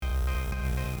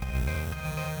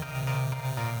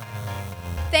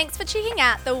Thanks for checking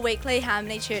out the weekly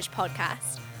Harmony Church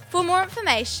podcast. For more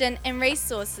information and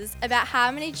resources about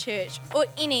Harmony Church or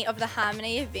any of the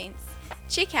Harmony events,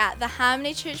 check out the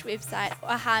Harmony Church website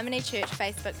or Harmony Church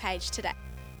Facebook page today.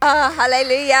 Oh,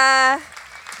 hallelujah.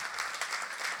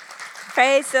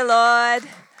 Praise the Lord.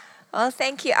 Well,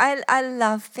 thank you. I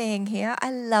love being here.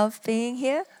 I love being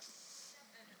here.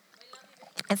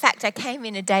 In fact, I came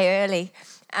in a day early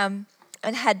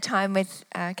and had time with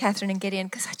Catherine and Gideon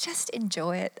because I just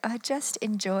enjoy it. I just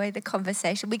enjoy the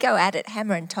conversation. We go at it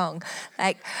hammer and tong,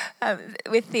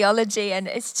 with theology, and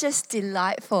it's just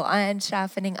delightful, iron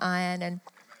sharpening iron, and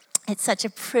it's such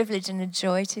a privilege and a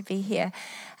joy to be here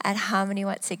at Harmony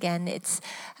once again. It's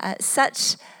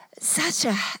such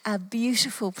a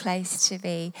beautiful place to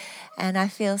be, and I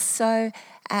feel so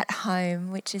at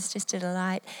home, which is just a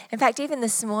delight. In fact, even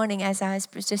this morning as I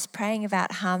was just praying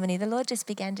about Harmony, the Lord just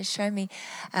began to show me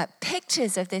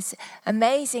pictures of this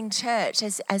amazing church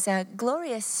as a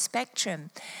glorious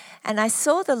spectrum. And I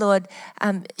saw the Lord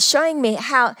showing me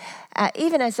how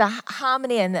even as a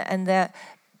harmony and the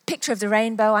picture of the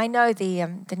rainbow, I know the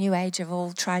New Age have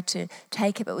all tried to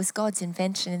take it, but it was God's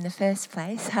invention in the first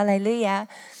place. Hallelujah.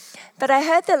 But I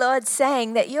heard the Lord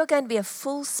saying that you're going to be a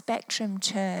full spectrum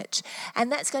church,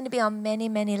 and that's going to be on many,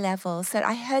 many levels. That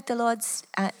I heard the Lord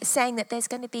saying that there's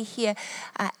going to be here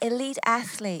elite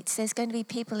athletes. There's going to be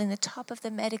people in the top of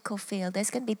the medical field. There's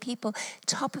going to be people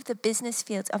top of the business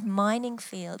fields, of mining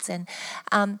fields, and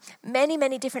many,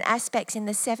 many different aspects in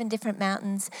the 7 different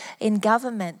mountains in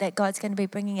government that God's going to be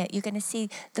bringing it. You're going to see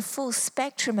the full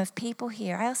spectrum of people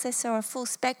here. I also saw a full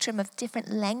spectrum of different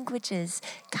languages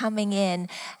coming in,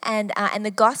 and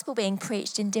the gospel being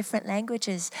preached in different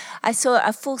languages. I saw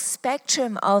a full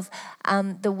spectrum of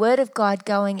the word of God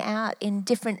going out in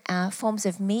different forms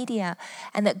of media,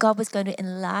 and that God was going to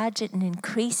enlarge it and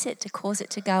increase it to cause it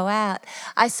to go out.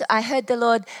 I heard the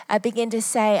Lord begin to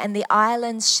say, and the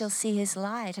islands shall see his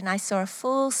light. And I saw a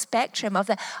full spectrum of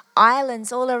the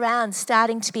islands all around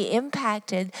starting to be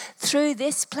impacted through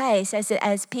this place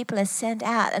as people are sent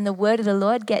out, and the word of the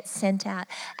Lord gets sent out,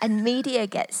 and media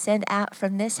gets sent out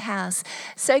from this house.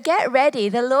 So get ready.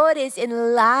 The Lord is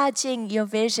enlarging your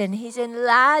vision. He's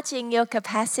enlarging your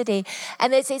capacity.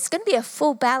 And it's going to be a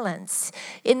full balance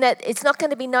in that it's not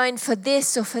going to be known for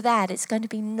this or for that. It's going to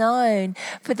be known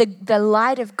for the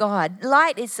light of God.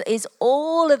 Light is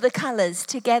all of the colors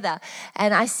together.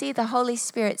 And I see the Holy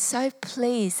Spirit so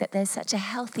pleased that there's such a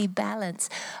healthy balance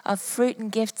of fruit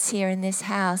and gifts here in this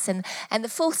house, and the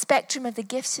full spectrum of the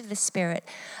gifts of the Spirit.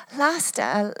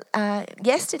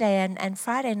 Yesterday and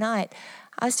Friday night,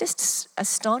 I was just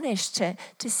astonished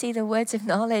to see the words of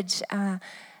knowledge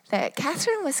that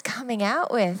Catherine was coming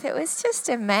out with. It was just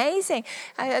amazing.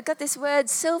 I got this word,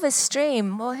 silver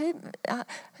stream. Well,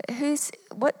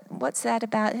 what's that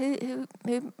about? Who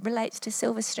relates to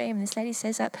Silver Stream? This lady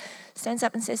stands up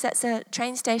and says, that's a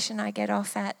train station I get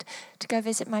off at to go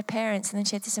visit my parents. And then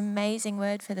she had this amazing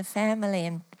word for the family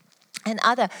and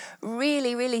other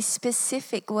really, really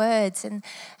specific words. And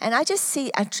I just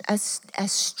see a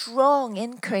strong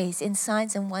increase in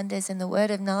signs and wonders and the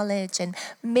word of knowledge and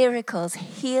miracles,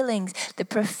 healings, the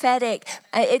prophetic.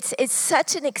 It's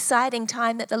such an exciting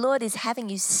time that the Lord is having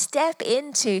you step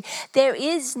into. There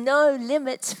is no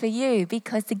limits for you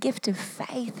because the gift of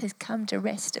faith has come to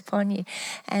rest upon you.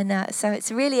 And so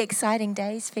it's really exciting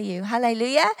days for you.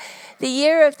 Hallelujah. The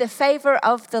year of the favor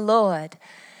of the Lord.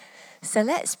 So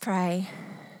let's pray.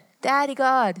 Daddy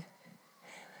God,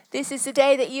 this is the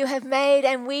day that you have made,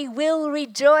 and we will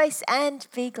rejoice and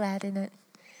be glad in it.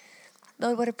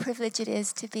 Lord, what a privilege it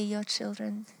is to be your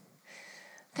children.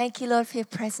 Thank you, Lord, for your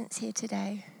presence here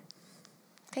today.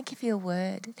 Thank you for your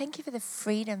word. Thank you for the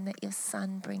freedom that your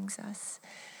Son brings us.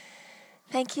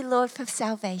 Thank you, Lord, for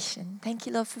salvation. Thank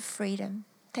you, Lord, for freedom.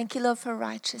 Thank you, Lord, for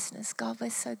righteousness. God, we're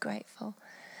so grateful.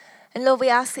 And Lord, we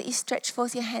ask that you stretch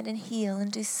forth your hand and heal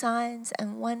and do signs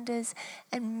and wonders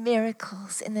and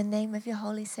miracles in the name of your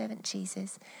holy servant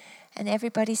Jesus. And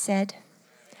everybody said,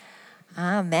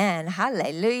 Amen.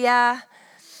 Hallelujah.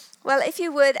 Well, if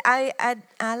you would, I'd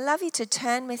love you to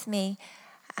turn with me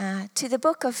to the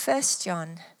book of 1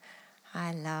 John.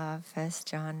 I love 1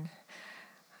 John.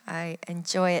 I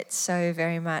enjoy it so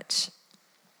very much.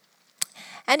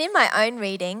 And in my own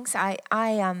readings,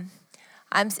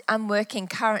 I'm working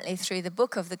currently through the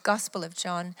book of the Gospel of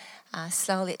John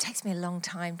slowly. It takes me a long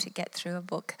time to get through a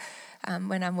book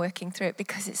when I'm working through it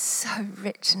because it's so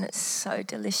rich and it's so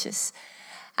delicious.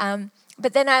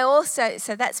 But then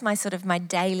so that's my sort of my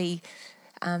daily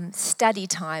study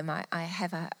time. I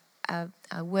have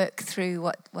work through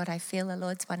what I feel the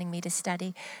Lord's wanting me to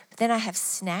study. But then I have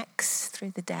snacks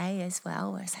through the day as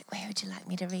well, where it's like, where would you like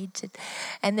me to read?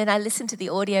 And then I listen to the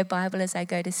audio Bible as I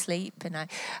go to sleep, and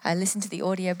I listen to the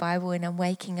audio Bible when I'm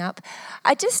waking up.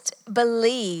 I just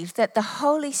believe that the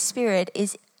Holy Spirit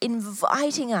is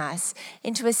inviting us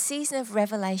into a season of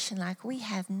revelation like we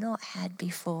have not had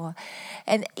before.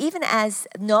 And even as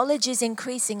knowledge is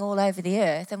increasing all over the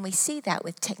earth, and we see that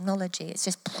with technology, it's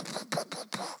just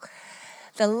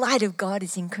the light of God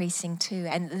is increasing too,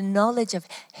 and the knowledge of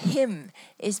Him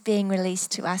is being released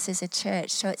to us as a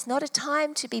church. So it's not a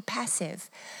time to be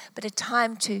passive, but a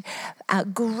time to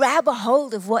grab a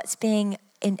hold of what's being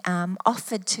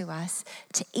offered to us,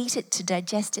 to eat it, to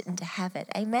digest it, and to have it.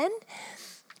 Amen?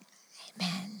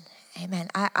 Amen. Amen.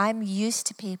 I'm used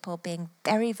to people being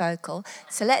very vocal,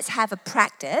 so let's have a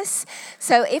practice.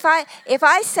 So if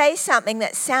I say something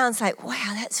that sounds like,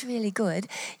 wow, that's really good,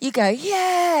 you go,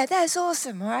 yeah, that's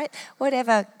awesome, all right?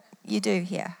 Whatever you do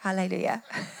here, hallelujah.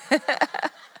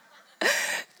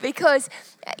 Because,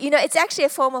 it's actually a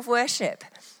form of worship.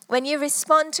 When you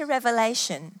respond to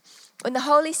revelation, when the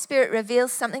Holy Spirit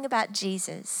reveals something about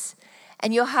Jesus,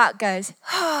 and your heart goes,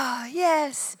 oh,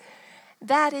 yes,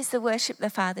 that is the worship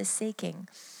the Father's seeking.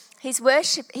 He's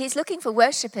looking for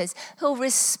worshipers who'll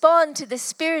respond to the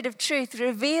Spirit of truth,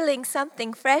 revealing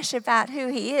something fresh about who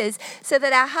He is, so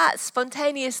that our hearts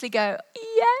spontaneously go,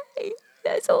 yay,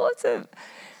 that's awesome.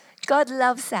 God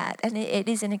loves that, and it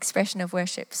is an expression of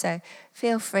worship. So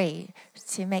feel free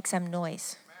to make some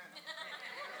noise.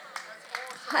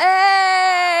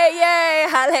 Hey, yay,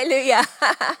 hallelujah.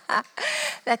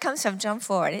 That comes from John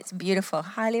 4, and it's beautiful.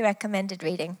 Highly recommended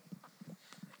reading.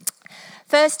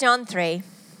 1 John 3.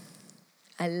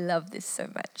 I love this so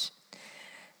much.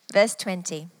 Verse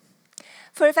 20.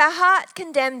 For if our heart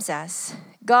condemns us,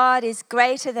 God is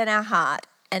greater than our heart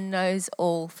and knows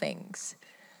all things.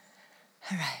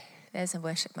 Hooray. There's a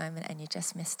worship moment and you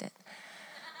just missed it.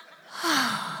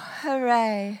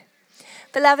 Hooray.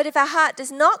 Beloved, if our heart does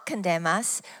not condemn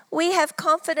us, we have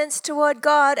confidence toward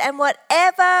God, and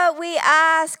whatever we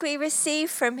ask, we receive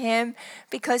from Him,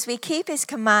 because we keep His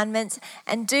commandments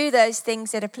and do those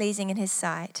things that are pleasing in His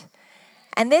sight.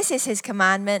 And this is His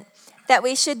commandment, that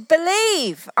we should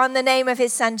believe on the name of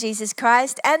His Son, Jesus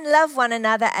Christ, and love one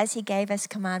another as He gave us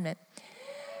commandment.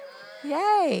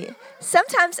 Yay.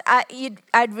 Sometimes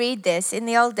I'd read this. In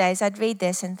the old days, I'd read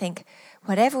this and think,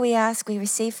 whatever we ask, we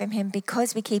receive from Him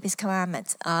because we keep His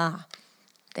commandments.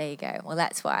 There you go. Well,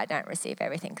 that's why I don't receive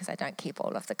everything, because I don't keep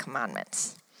all of the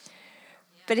commandments.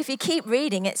 But if you keep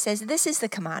reading, it says, this is the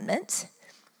commandment,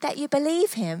 that you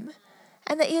believe Him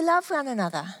and that you love one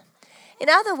another. In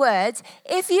other words,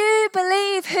 if you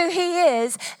believe who He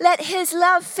is, let His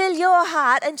love fill your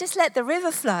heart and just let the river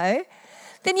flow,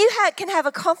 then you can have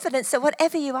a confidence that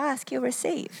whatever you ask, you'll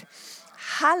receive.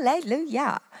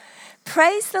 Hallelujah.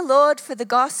 Praise the Lord for the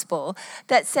gospel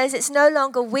that says it's no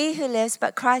longer we who lives,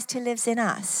 but Christ who lives in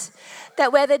us.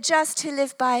 That we're the just who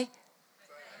live by,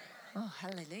 oh,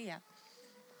 hallelujah.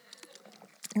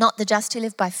 Not the just who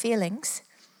live by feelings.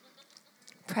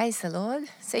 Praise the Lord.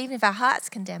 So even if our hearts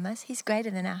condemn us, He's greater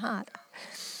than our heart.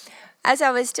 As I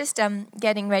was just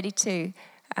getting ready to,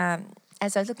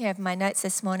 as I was looking over my notes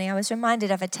this morning, I was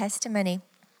reminded of a testimony.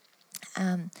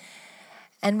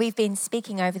 And we've been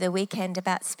speaking over the weekend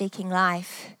about speaking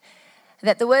life,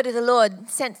 that the word of the Lord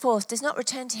sent forth does not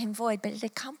return to Him void, but it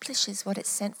accomplishes what it's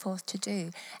sent forth to do.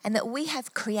 And that we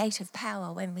have creative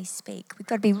power when we speak. We've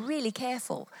got to be really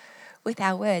careful with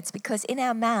our words, because in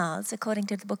our mouths, according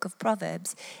to the book of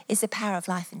Proverbs, is the power of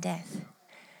life and death.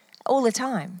 All the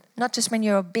time, not just when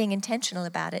you're being intentional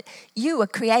about it. You were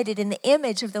created in the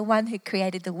image of the one who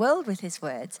created the world with His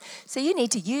words. So you need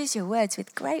to use your words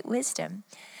with great wisdom.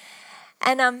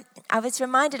 And I was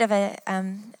reminded of a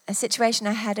situation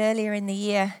I had earlier in the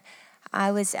year.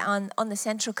 I was on the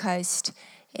Central Coast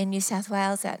in New South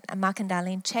Wales at a Mark and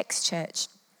Darlene Czech's church,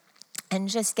 and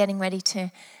just getting ready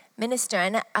to minister.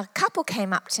 And a couple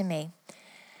came up to me.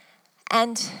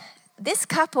 And this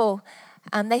couple,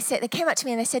 they came up to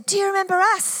me and they said, "Do you remember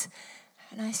us?"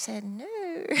 And I said, "No."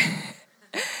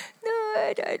 "No,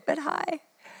 I don't, but hi."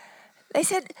 They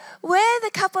said, "We're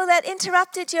the couple that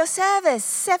interrupted your service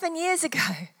 7 years ago."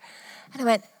 And I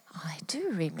went, "I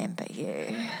do remember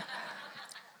you."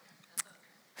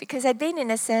 Because I'd been in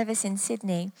a service in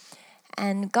Sydney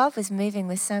and God was moving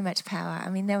with so much power. I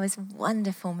mean, there was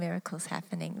wonderful miracles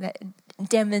happening,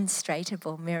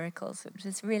 demonstrable miracles. It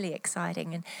was really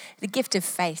exciting. And the gift of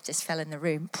faith just fell in the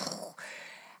room.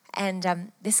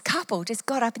 And this couple just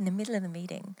got up in the middle of the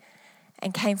meeting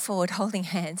and came forward holding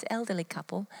hands, elderly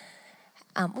couple.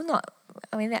 Well, not,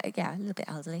 I mean, a little bit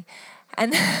elderly.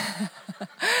 And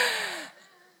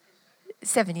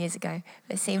 7 years ago,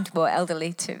 they seemed more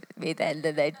elderly to me then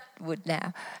than they would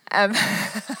now.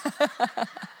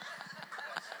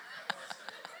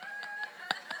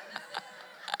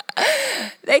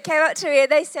 They came up to me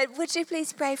and they said, would you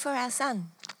please pray for our son?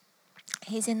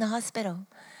 He's in the hospital.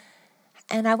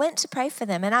 And I went to pray for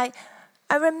them. And I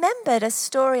remembered a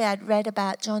story I'd read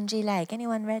about John G. Lake.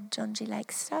 Anyone read John G.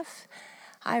 Lake's stuff?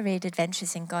 I read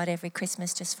Adventures in God every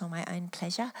Christmas just for my own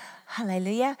pleasure.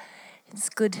 Hallelujah. It's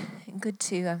good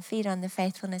to feed on the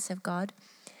faithfulness of God.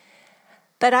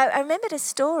 But I remembered a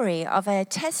story of a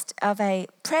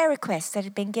prayer request that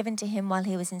had been given to him while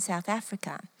he was in South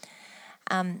Africa.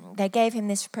 They gave him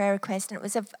this prayer request, and it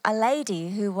was of a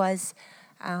lady who was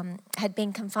had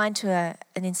been confined to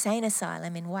an insane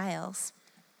asylum in Wales.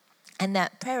 And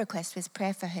that prayer request was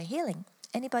prayer for her healing.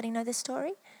 Anybody know this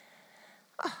story?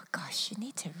 Oh, gosh, you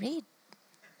need to read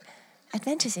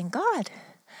Adventures in God.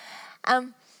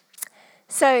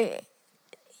 So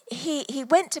he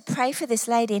went to pray for this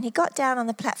lady, and he got down on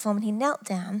the platform and he knelt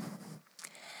down.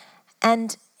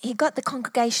 And he got the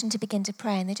congregation to begin to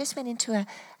pray. And they just went into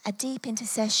a deep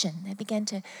intercession. They began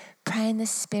to pray in the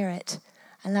Spirit.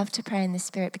 I love to pray in the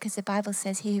Spirit because the Bible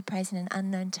says he who prays in an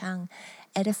unknown tongue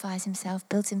edifies himself,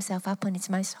 builds himself up on his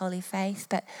most holy faith.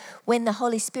 But when the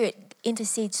Holy Spirit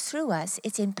intercedes through us,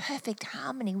 it's in perfect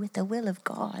harmony with the will of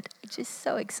God, which is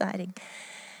so exciting.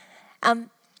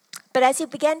 But as he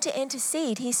began to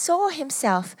intercede, he saw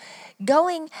himself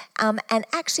going and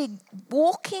actually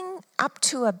walking up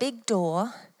to a big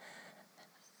door,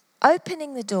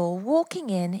 opening the door,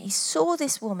 walking in. He saw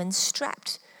this woman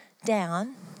strapped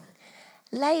down,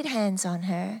 laid hands on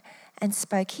her, and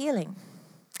spoke healing.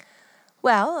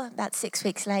 Well, about 6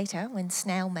 weeks later, when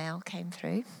snail mail came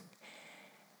through,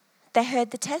 they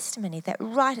heard the testimony that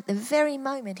right at the very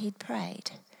moment he'd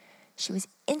prayed, she was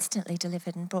instantly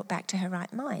delivered and brought back to her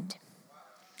right mind.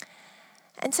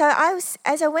 And so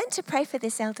as I went to pray for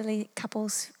this elderly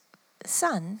couple's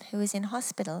son who was in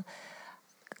hospital,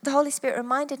 the Holy Spirit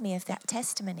reminded me of that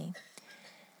testimony.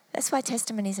 That's why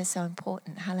testimonies are so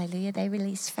important. Hallelujah. They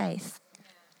release faith.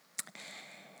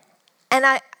 And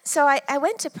I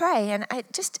went to pray, and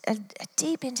a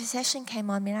deep intercession came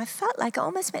on me, and I felt like I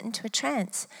almost went into a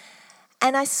trance.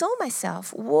 And I saw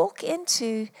myself walk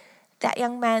into that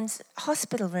young man's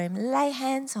hospital room, lay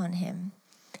hands on him,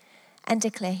 and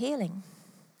declare healing.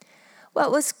 Well,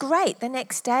 it was great. The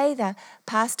next day, the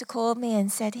pastor called me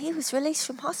and said, he was released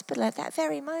from hospital at that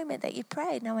very moment that you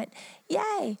prayed. And I went,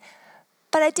 yay.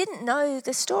 But I didn't know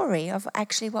the story of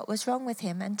actually what was wrong with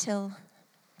him until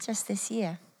just this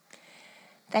year.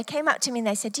 They came up to me and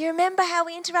they said, do you remember how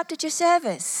we interrupted your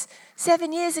service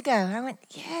 7 years ago? I went,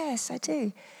 yes, I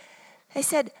do. They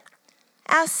said,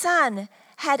 our son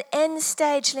had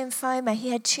end-stage lymphoma.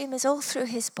 He had tumours all through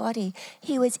his body.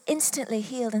 He was instantly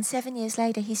healed, and 7 years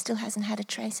later, he still hasn't had a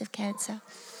trace of cancer.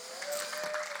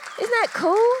 Isn't that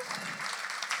cool?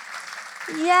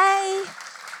 Yay,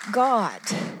 God.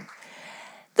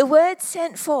 The word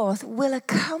sent forth will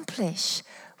accomplish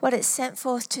what it's sent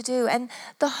forth to do. And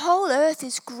the whole earth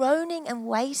is groaning and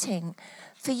waiting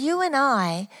for you and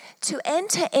I to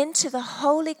enter into the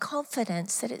holy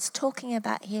confidence that it's talking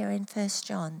about here in 1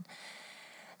 John.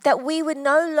 That we would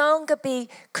no longer be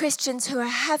Christians who are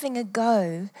having a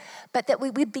go, but that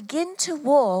we would begin to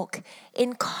walk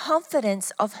in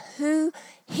confidence of who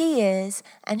He is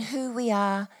and who we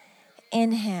are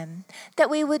in Him.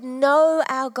 That we would know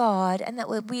our God and that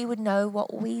we would know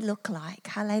what we look like.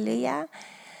 Hallelujah.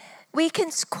 We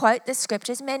can quote the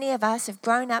scriptures. Many of us have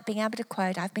grown up being able to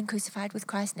quote, I've been crucified with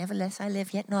Christ, nevertheless I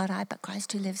live, yet not I, but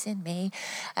Christ who lives in me.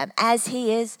 As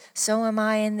He is, so am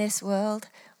I in this world.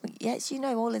 Yes, you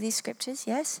know all of these scriptures,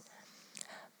 yes?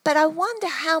 But I wonder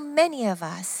how many of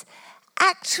us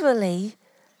actually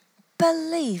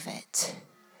believe it.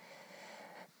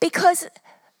 Because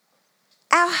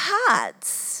our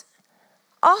hearts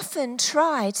often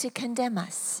try to condemn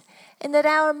us, in that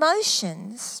our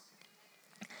emotions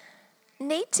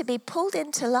need to be pulled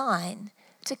into line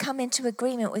to come into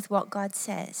agreement with what God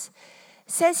says.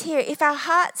 It says here, if our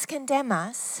hearts condemn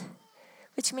us,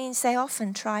 which means they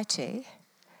often try to,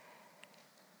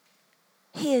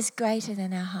 He is greater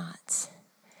than our hearts.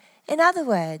 In other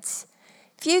words,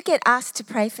 if you get asked to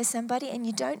pray for somebody and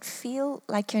you don't feel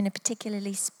like you're in a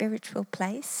particularly spiritual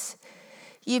place,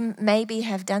 you maybe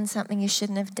have done something you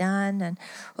shouldn't have done,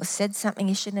 or said something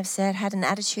you shouldn't have said, had an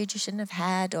attitude you shouldn't have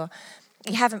had, or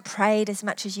you haven't prayed as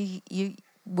much as you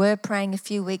were praying a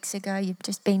few weeks ago. You've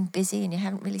just been busy and you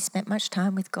haven't really spent much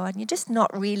time with God. And you're just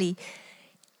not really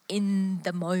in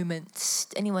the moment.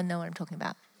 Anyone know what I'm talking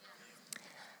about?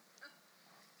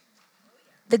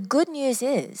 the good news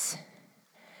is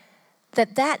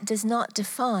that that does not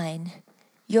define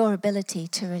your ability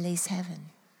to release heaven.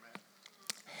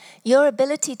 Your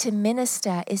ability to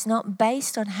minister is not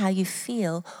based on how you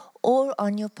feel or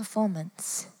on your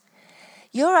performance.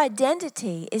 Your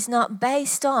identity is not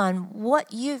based on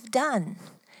what you've done.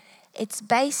 It's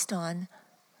based on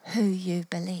who you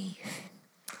believe.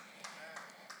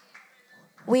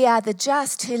 We are the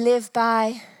just who live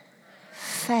by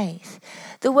faith.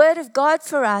 The word of God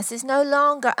for us is no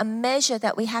longer a measure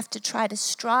that we have to try to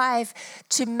strive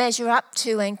to measure up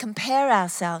to and compare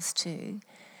ourselves to,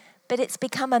 but it's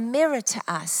become a mirror to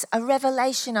us, a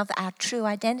revelation of our true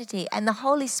identity. And the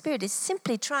Holy Spirit is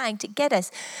simply trying to get us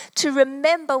to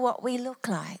remember what we look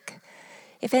like.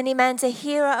 If any man's a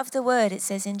hearer of the word, it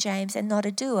says in James, and not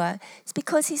a doer, it's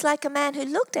because he's like a man who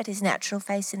looked at his natural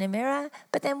face in a mirror,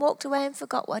 but then walked away and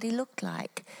forgot what he looked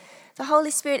like. The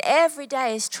Holy Spirit every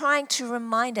day is trying to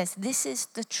remind us, this is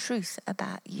the truth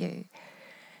about you.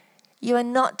 You are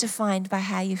not defined by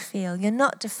how you feel. You're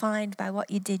not defined by what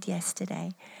you did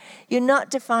yesterday. You're not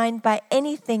defined by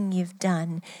anything you've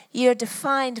done. You're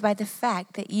defined by the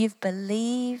fact that you've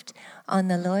believed on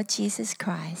the Lord Jesus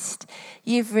Christ.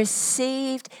 You've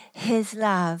received His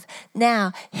love.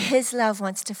 Now, His love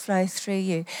wants to flow through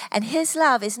you. And His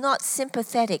love is not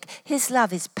sympathetic. His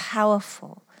love is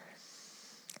powerful.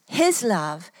 His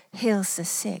love heals the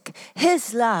sick.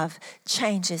 His love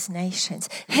changes nations.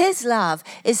 His love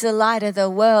is the light of the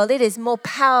world. It is more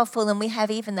powerful than we have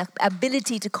even the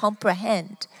ability to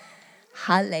comprehend.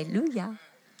 Hallelujah.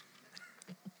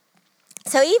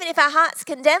 So even if our hearts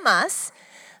condemn us,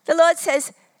 the Lord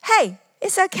says, hey,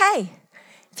 it's okay.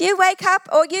 If you wake up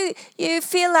or you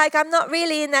feel like I'm not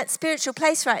really in that spiritual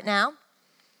place right now,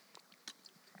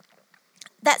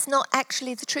 that's not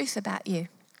actually the truth about you.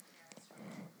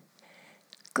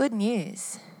 Good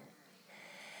news.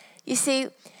 You see,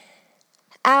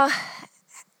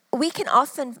 we can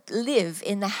often live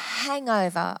in the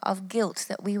hangover of guilt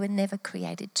that we were never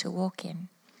created to walk in.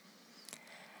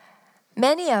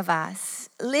 Many of us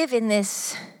live in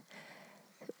this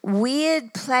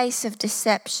weird place of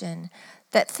deception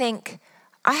that think,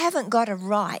 I haven't got a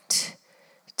right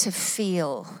to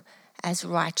feel as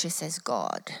righteous as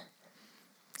God.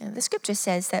 And the scripture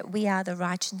says that we are the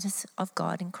righteousness of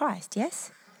God in Christ, yes?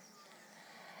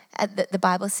 The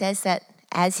Bible says that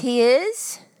as He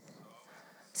is,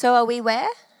 so are we where?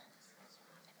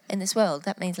 In this world.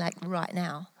 That means like right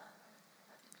now.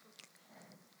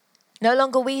 No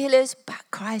longer we who lives, but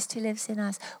Christ who lives in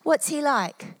us. What's He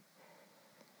like?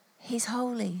 He's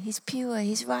holy, He's pure,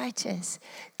 He's righteous.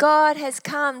 God has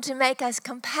come to make us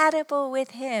compatible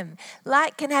with Him.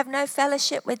 Light can have no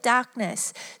fellowship with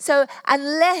darkness. So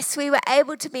unless we were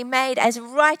able to be made as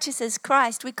righteous as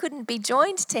Christ, we couldn't be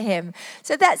joined to Him.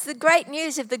 So that's the great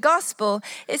news of the gospel,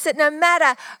 is that no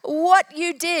matter what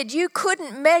you did, you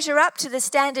couldn't measure up to the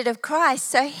standard of Christ.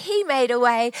 So He made a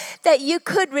way that you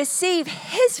could receive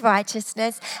His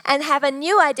righteousness and have a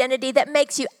new identity that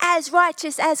makes you as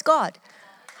righteous as God.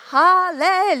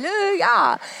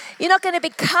 Hallelujah. You're not going to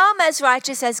become as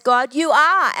righteous as God. You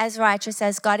are as righteous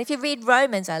as God. If you read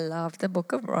Romans, I love the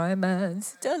book of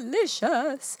Romans.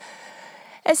 Delicious.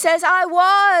 It says, I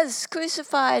was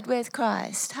crucified with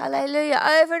Christ. Hallelujah.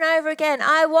 Over and over again.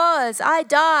 I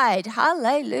died.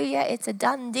 Hallelujah. It's a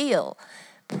done deal.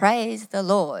 Praise the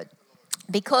Lord.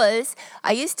 Because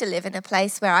I used to live in a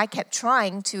place where I kept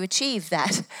trying to achieve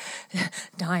that.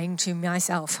 Dying to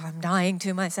myself. I'm dying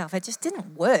to myself. It just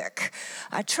didn't work.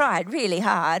 I tried really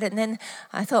hard, and then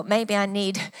I thought maybe I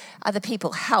need other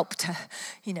people's help to,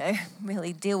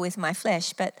 really deal with my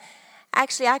flesh. But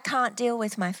actually, I can't deal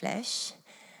with my flesh.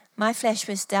 My flesh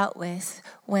was dealt with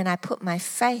when I put my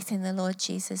faith in the Lord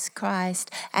Jesus Christ,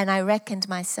 and I reckoned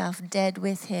myself dead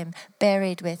with Him,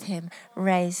 buried with Him,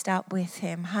 raised up with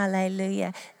Him.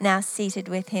 Hallelujah. Now seated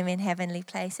with Him in heavenly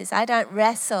places. I don't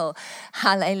wrestle,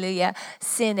 hallelujah,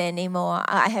 sin anymore.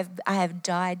 I have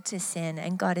died to sin,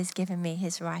 and God has given me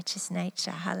His righteous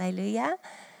nature. Hallelujah.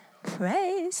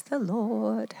 Praise the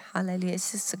Lord. Hallelujah.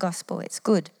 It's just the gospel. It's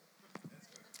good.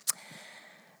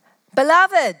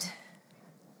 Beloved,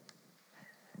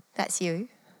 that's you.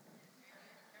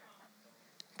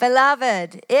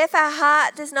 Beloved, if our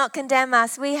heart does not condemn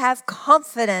us, we have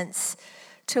confidence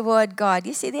toward God.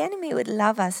 You see, the enemy would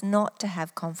love us not to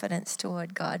have confidence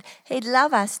toward God. He'd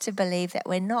love us to believe that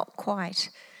we're not quite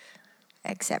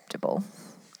acceptable.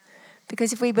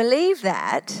 Because if we believe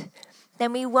that,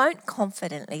 then we won't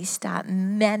confidently start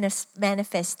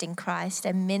manifesting Christ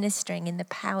and ministering in the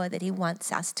power that He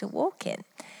wants us to walk in.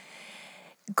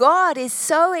 God is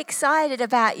so excited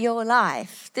about your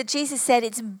life that Jesus said,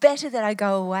 it's better that I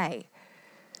go away.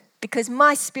 because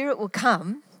my Spirit will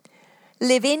come,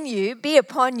 live in you, be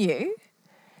upon you,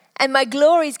 and my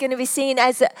glory is going to be seen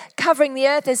as covering the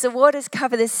earth as the waters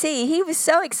cover the sea. He was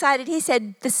so excited. He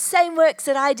said, the same works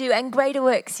that I do and greater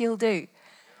works you'll do.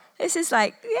 This is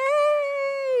like,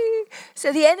 yay!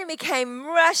 So the enemy came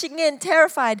rushing in,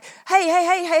 terrified.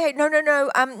 Hey,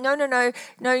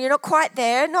 no, you're not quite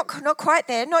there, not quite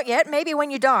there, not yet, maybe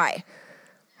when you die.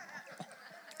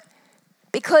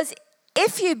 Because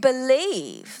if you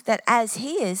believe that as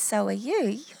he is, so are you,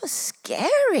 you're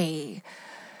scary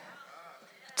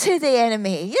to the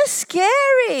enemy. You're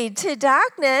scary to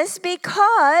darkness,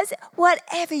 because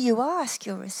whatever you ask,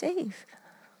 you'll receive.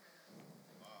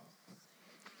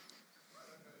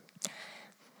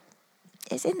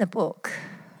 It's in the book.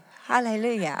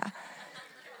 Hallelujah.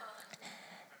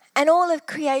 And all of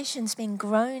creation's been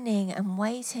groaning and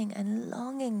waiting and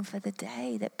longing for the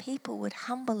day that people would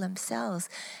humble themselves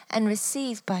and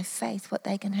receive by faith what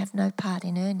they can have no part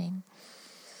in earning.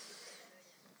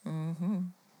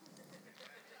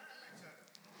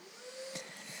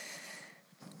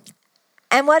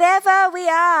 And whatever we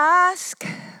ask,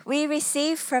 we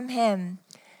receive from him,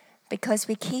 because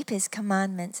we keep his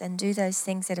commandments and do those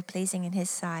things that are pleasing in his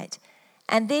sight.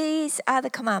 And these are the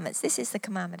commandments. This is the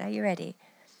commandment. Are you ready?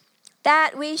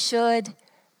 That we should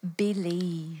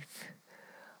believe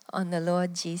on the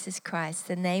Lord Jesus Christ,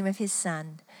 the name of his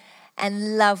Son,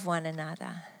 and love one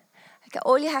another. Okay,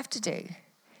 all you have to do,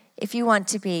 if you want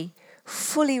to be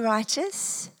fully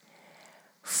righteous,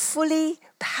 fully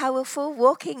powerful,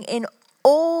 walking in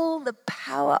all the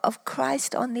power of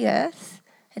Christ on the earth.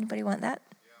 Anybody want that?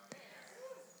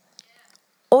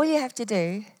 All you have to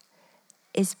do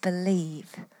is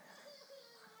believe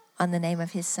on the name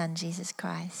of his Son, Jesus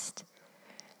Christ.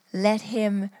 Let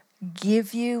him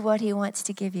give you what he wants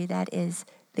to give you. That is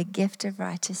the gift of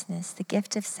righteousness, the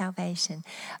gift of salvation.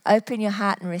 Open your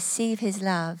heart and receive his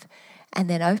love, and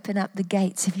then open up the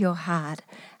gates of your heart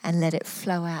and let it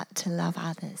flow out to love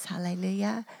others.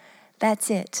 Hallelujah. That's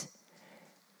it.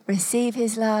 Receive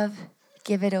his love.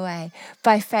 Give it away.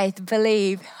 By faith,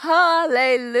 believe.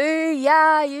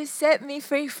 Hallelujah. You set me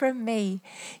free from me.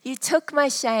 You took my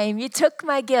shame. You took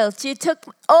my guilt. You took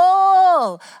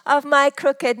all of my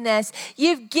crookedness.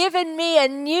 You've given me a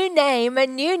new name, a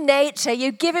new nature.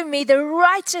 You've given me the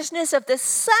righteousness of the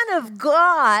Son of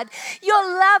God.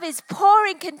 Your love is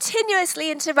pouring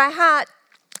continuously into my heart.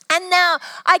 And now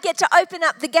I get to open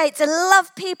up the gates and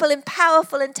love people in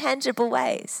powerful and tangible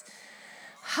ways.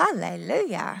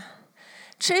 Hallelujah.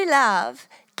 True love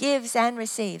gives and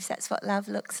receives. That's what love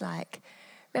looks like.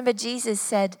 Remember, Jesus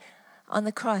said on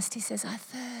the cross, he says, I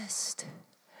thirst.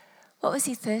 What was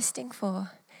he thirsting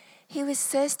for? He was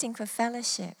thirsting for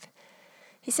fellowship.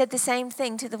 He said the same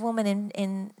thing to the woman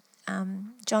in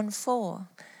John 4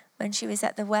 when she was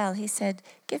at the well. He said,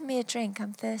 give me a drink,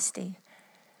 I'm thirsty.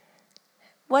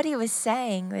 What he was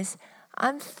saying was,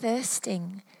 I'm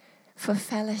thirsting for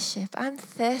fellowship. I'm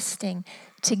thirsting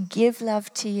to give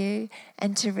love to you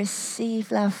and to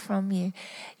receive love from you.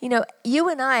 You know, you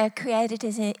and I are created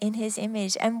in his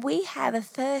image, and we have a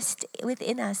thirst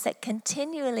within us that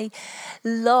continually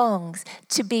longs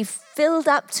to be filled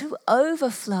up to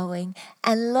overflowing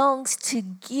and longs to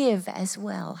give as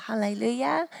well.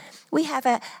 Hallelujah. We have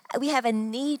a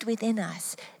need within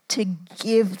us to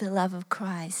give the love of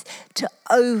Christ, to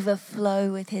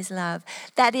overflow with his love.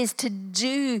 That is to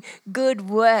do good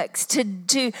works,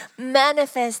 to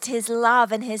manifest his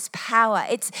love and his power.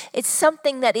 It's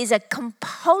something that is a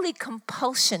holy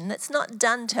compulsion that's not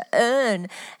done to earn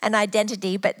an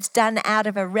identity, but it's done out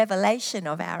of a revelation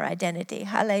of our identity.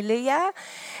 Hallelujah.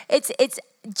 It's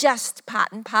just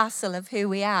part and parcel of who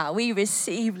we are. We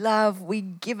receive love, we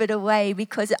give it away,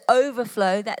 because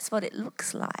overflow, that's what it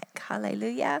looks like.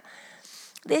 Hallelujah.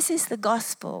 This is the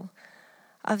gospel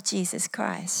of Jesus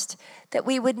Christ, that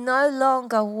we would no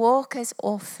longer walk as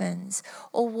orphans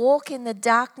or walk in the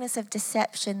darkness of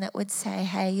deception that would say,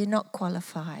 hey, you're not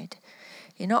qualified.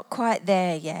 You're not quite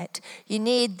there yet. You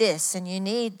need this and you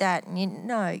need that. And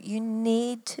no, you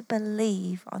need to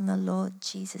believe on the Lord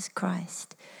Jesus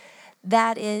Christ.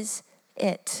 That is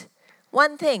it.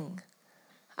 One thing,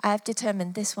 I have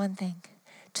determined this one thing,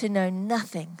 to know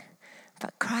nothing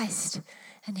but Christ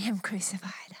and him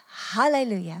crucified.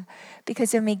 Hallelujah.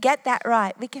 Because when we get that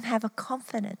right, we can have a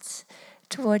confidence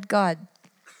toward God.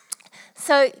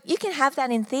 So you can have that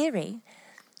in theory,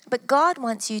 but God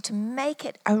wants you to make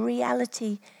it a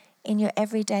reality in your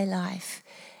everyday life,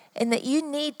 and that you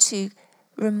need to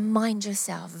remind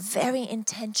yourself very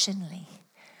intentionally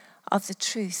of the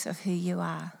truth of who you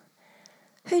are.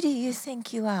 Who do you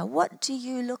think you are? What do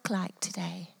you look like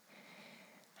today?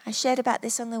 I shared about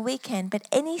this on the weekend, but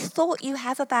any thought you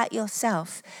have about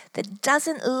yourself that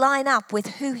doesn't line up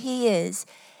with who He is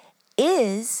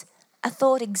a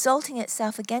thought exalting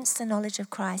itself against the knowledge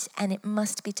of Christ, and it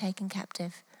must be taken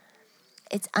captive.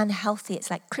 It's unhealthy.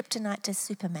 It's like kryptonite to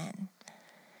Superman.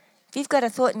 If you've got a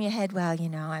thought in your head, well,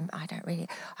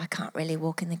 I can't really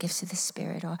walk in the gifts of the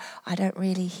Spirit, or I don't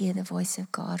really hear the voice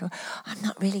of God, or I'm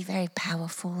not really very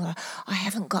powerful, or I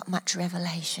haven't got much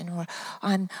revelation, or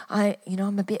I'm a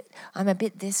bit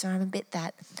this, or I'm a bit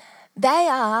that. They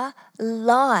are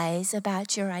lies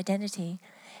about your identity.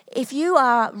 If you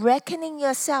are reckoning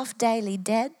yourself daily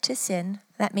dead to sin,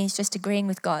 that means just agreeing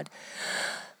with God.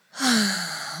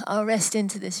 I'll rest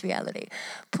into this reality,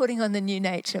 putting on the new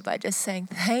nature by just saying,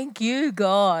 thank you,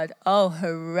 God. Oh,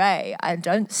 hooray. I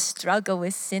don't struggle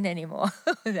with sin anymore.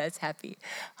 That's happy.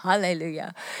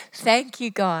 Hallelujah. Thank you,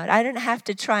 God. I don't have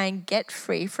to try and get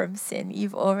free from sin.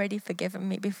 You've already forgiven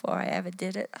me before I ever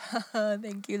did it.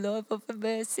 Thank you, Lord, for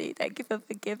mercy. Thank you for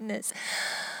forgiveness.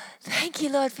 Thank you,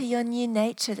 Lord, for your new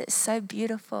nature that's so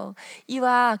beautiful. You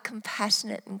are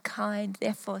compassionate and kind,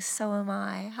 therefore so am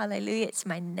I. Hallelujah. It's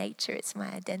my nature, it's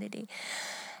my identity.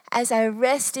 As I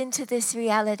rest into this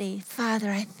reality, Father,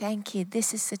 I thank you.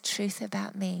 This is the truth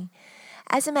about me.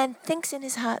 As a man thinks in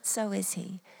his heart, so is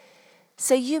he.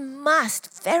 So you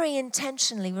must very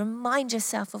intentionally remind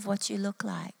yourself of what you look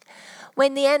like.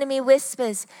 When the enemy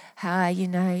whispers, you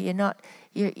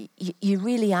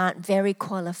really aren't very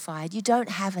qualified. You don't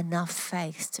have enough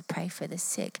faith to pray for the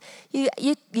sick. You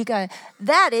go,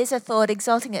 that is a thought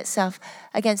exalting itself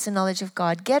against the knowledge of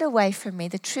God. Get away from me.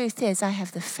 The truth is, I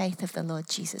have the faith of the Lord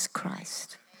Jesus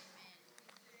Christ.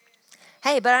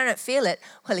 Hey, but I don't feel it.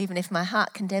 Well, even if my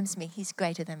heart condemns me, He's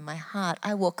greater than my heart.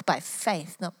 I walk by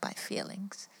faith, not by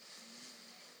feelings.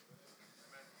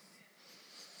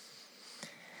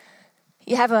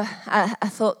 You have a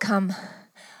thought come,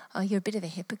 oh, you're a bit of a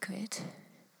hypocrite.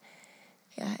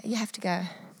 Yeah, you have to go,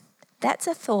 that's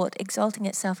a thought exalting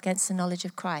itself against the knowledge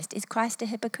of Christ. Is Christ a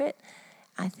hypocrite?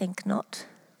 I think not.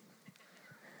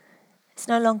 It's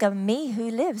no longer me who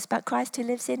lives, but Christ who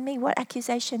lives in me. What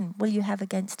accusation will you have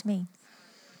against me?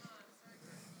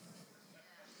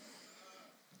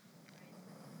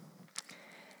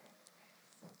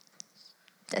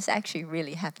 That's actually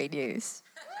really happy news.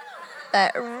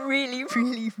 Really,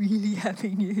 really, really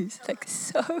happy news. Like,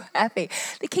 so happy.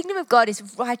 The kingdom of God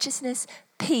is righteousness,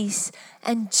 peace,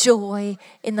 and joy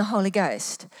in the Holy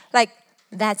Ghost. Like,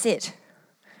 that's it.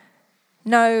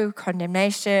 No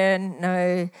condemnation,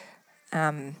 no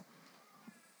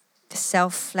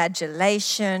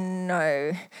self-flagellation,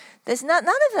 no. There's none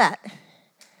of that.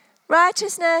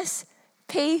 Righteousness,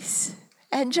 peace,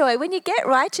 and joy. When you get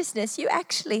righteousness, you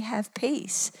actually have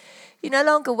peace. You're no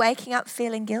longer waking up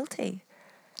feeling guilty.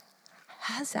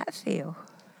 How's that feel?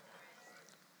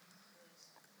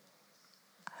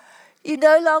 You're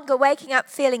no longer waking up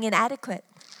feeling inadequate.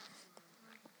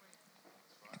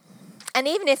 And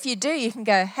even if you do, you can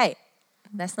go, hey,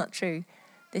 that's not true.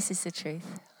 This is the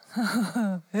truth.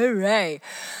 Hooray.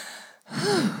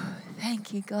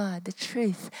 Thank you, God. The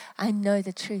truth. I know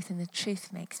the truth, and the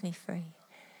truth makes me free.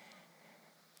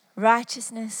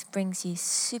 Righteousness brings you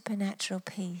supernatural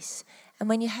peace. And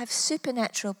when you have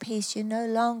supernatural peace, you're no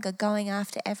longer going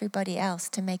after everybody else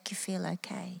to make you feel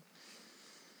okay.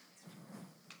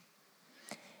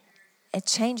 It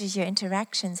changes your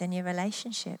interactions and your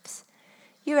relationships.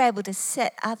 You're able to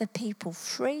set other people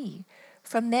free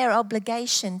from their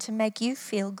obligation to make you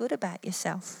feel good about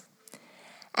yourself.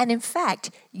 And in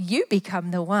fact, you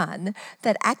become the one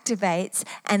that activates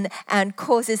and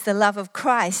causes the love of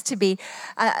Christ to be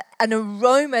an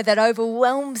aroma that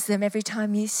overwhelms them every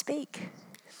time you speak.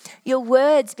 Your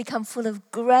words become full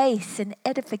of grace and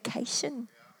edification.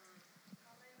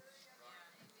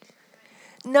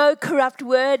 No corrupt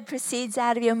word proceeds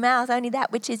out of your mouth, only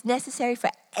that which is necessary for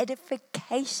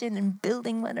edification and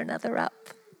building one another up.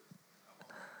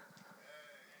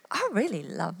 I really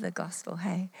love the gospel,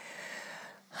 hey?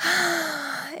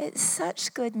 It's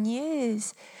such good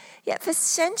news. Yet for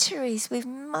centuries we've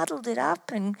muddled it up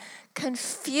and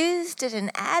confused it and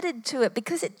added to it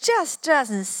because it just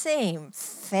doesn't seem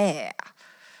fair.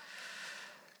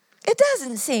 It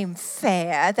doesn't seem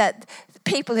fair that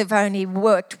people who've only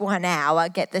worked 1 hour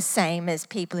get the same as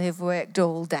people who've worked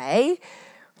all day.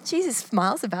 Jesus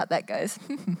smiles about that, goes,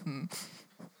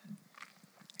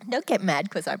 don't get mad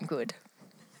because I'm good.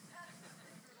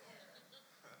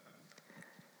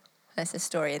 There's a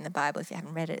story in the Bible. If you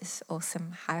haven't read it, it's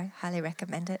awesome. I highly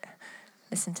recommend it.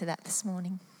 Listen to that this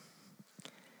morning.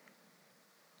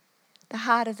 The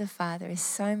heart of the Father is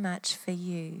so much for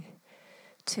you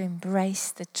to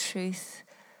embrace the truth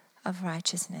of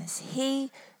righteousness. He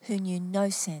who knew no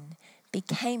sin,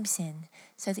 became sin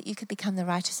so that you could become the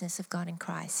righteousness of God in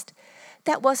Christ.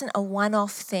 That wasn't a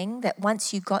one-off thing that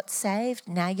once you got saved,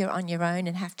 now you're on your own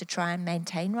and have to try and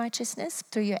maintain righteousness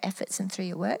through your efforts and through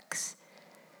your works.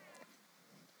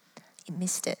 You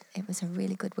missed it. It was a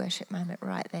really good worship moment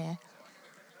right there.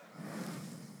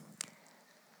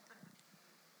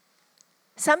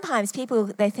 Sometimes people,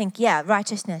 they think, yeah,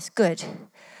 righteousness, good.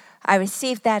 I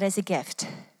received that as a gift.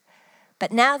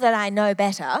 But now that I know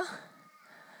better,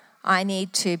 I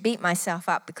need to beat myself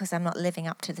up because I'm not living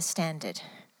up to the standard.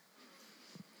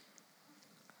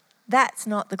 That's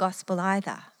not the gospel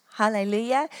either.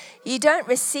 Hallelujah. You don't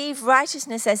receive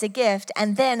righteousness as a gift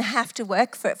and then have to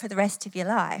work for it for the rest of your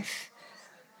life.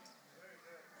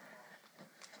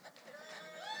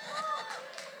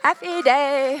 Happy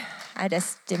day. I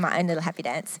just did my own little happy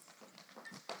dance.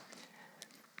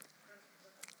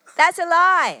 That's a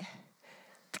lie,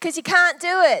 because you can't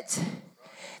do it.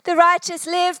 The righteous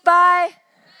live by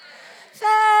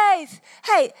faith.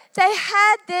 Hey, they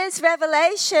had this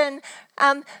revelation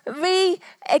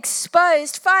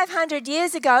re-exposed 500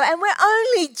 years ago, and we're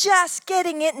only just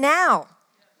getting it now.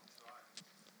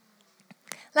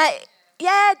 Like,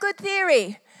 yeah, good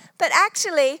theory, but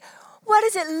actually, what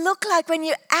does it look like when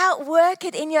you outwork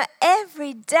it in your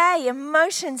everyday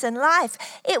emotions and life?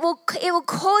 It will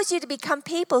cause you to become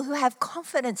people who have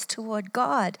confidence toward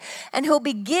God and who'll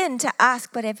begin to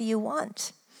ask whatever you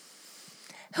want.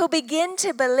 Who'll begin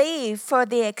to believe for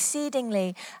the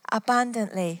exceedingly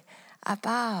abundantly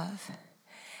above.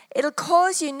 It'll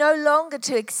cause you no longer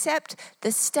to accept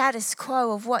the status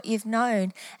quo of what you've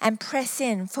known and press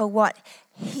in for what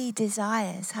He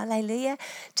desires. Hallelujah.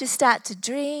 To start to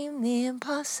dream the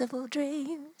impossible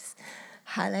dreams.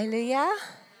 Hallelujah.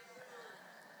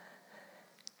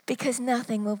 Because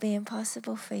nothing will be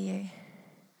impossible for you.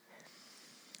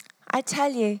 I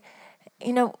tell you,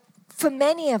 for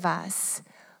many of us,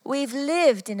 we've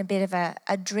lived in a bit of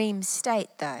a dream state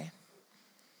though.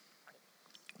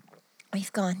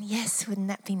 We've gone, yes, wouldn't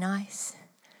that be nice?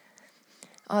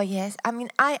 Oh, yes. I mean,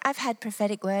 I've had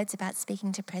prophetic words about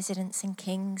speaking to presidents and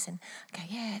kings and go,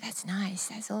 yeah, that's nice.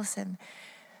 That's awesome.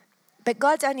 But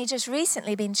God's only just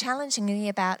recently been challenging me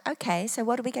about, okay, so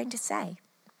what are we going to say?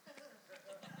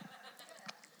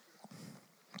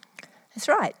 That's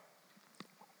right.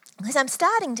 Because I'm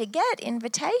starting to get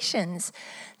invitations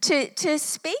to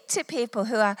speak to people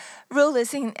who are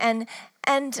rulers and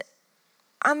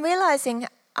I'm realizing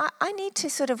I need to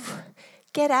sort of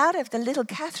get out of the little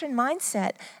Catherine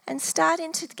mindset and start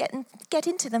get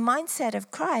into the mindset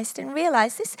of Christ and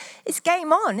realize this is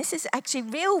game on. This is actually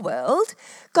real world.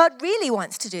 God really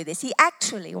wants to do this. He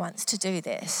actually wants to do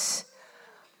this.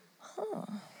 Oh.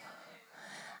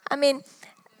 I mean,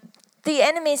 the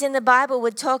enemies in the Bible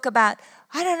would talk about,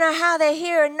 I don't know how they're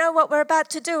here and know what we're about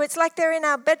to do. It's like they're in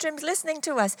our bedrooms listening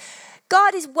to us.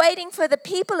 God is waiting for the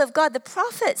people of God, the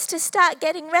prophets, to start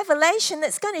getting revelation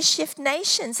that's going to shift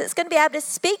nations, that's going to be able to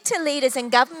speak to leaders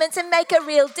and governments and make a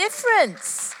real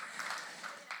difference.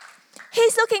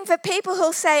 He's looking for people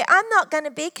who'll say, I'm not going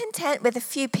to be content with a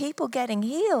few people getting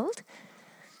healed.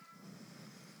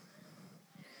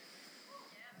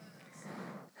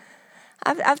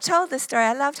 I've told the story.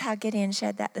 I loved how Gideon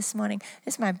shared that this morning.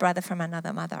 This is my brother from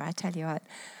another mother, I tell you what.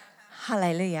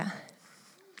 Hallelujah.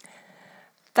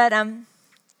 But,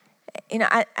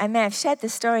 I may have shared the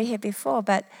story here before,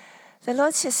 but the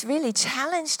Lord's just really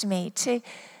challenged me to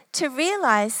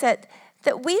realize that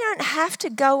we don't have to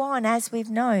go on as we've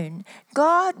known.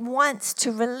 God wants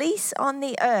to release on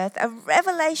the earth a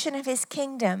revelation of His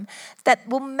kingdom that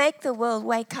will make the world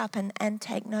wake up and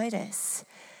take notice.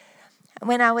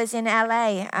 When I was in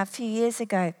LA a few years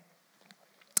ago,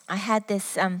 I had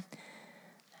this,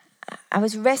 I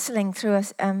was wrestling through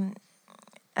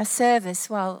a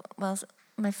service while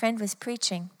my friend was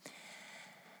preaching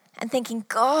and thinking,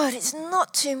 God, it's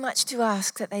not too much to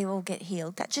ask that they all get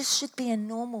healed. That just should be a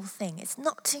normal thing. It's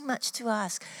not too much to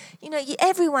ask.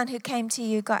 Everyone who came to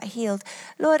you got healed.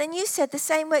 Lord, and you said the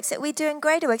same works that we do in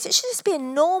greater works. It should just be a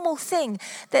normal thing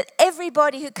that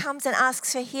everybody who comes and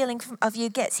asks for healing of you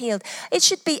gets healed. It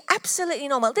should be absolutely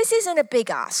normal. This isn't a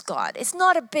big ask, God. It's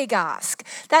not a big ask.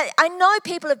 That I know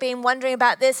people have been wondering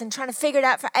about this and trying to figure it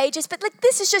out for ages, but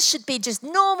this should be just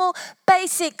normal,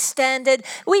 basic, standard.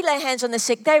 We lay hands on the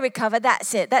sick, they recover,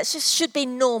 that's it. That just should be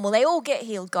normal. They all get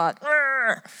healed, God.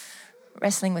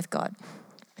 Wrestling with God.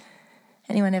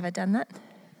 Anyone ever done that?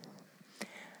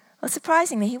 Well,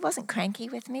 surprisingly, He wasn't cranky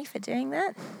with me for doing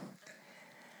that.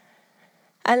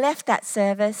 I left that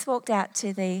service, walked out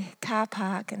to the car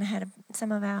park and had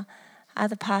some of our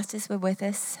other pastors were with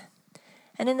us.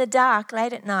 And in the dark,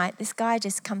 late at night, this guy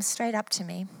just comes straight up to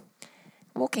me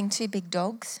walking two big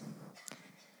dogs.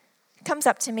 He comes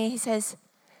up to me, he says,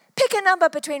 pick a number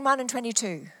between 1 and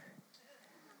 22.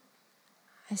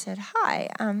 I said, hi,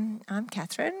 I'm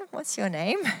Catherine. What's your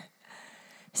name?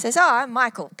 He says, I'm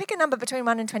Michael. Pick a number between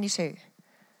 1 and 22.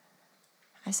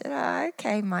 I said,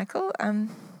 okay, Michael.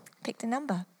 Picked a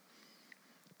number.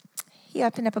 He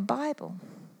opened up a Bible.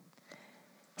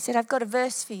 He said, I've got a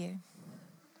verse for you.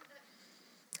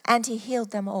 And he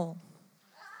healed them all.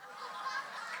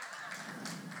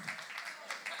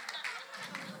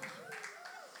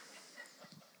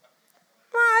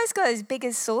 My eyes got as big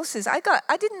as saucers. I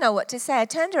didn't know what to say. I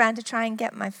turned around to try and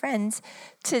get my friends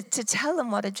to tell them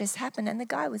what had just happened, and the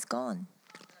guy was gone.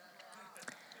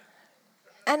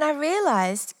 And I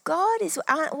realized God is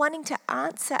wanting to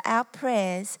answer our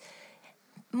prayers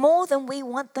more than we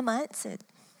want them answered.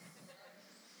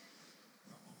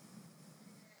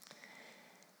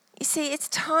 You see, it's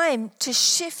time to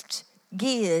shift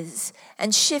gears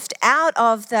and shift out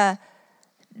of the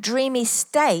dreamy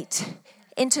state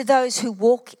into those who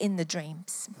walk in the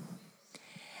dreams.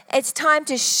 It's time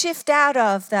to shift out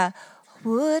of the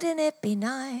wouldn't it be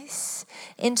nice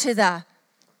into the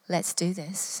let's do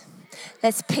this.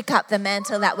 Let's pick up the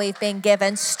mantle that we've been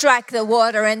given, strike the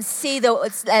water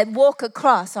and walk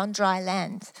across on dry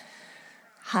land.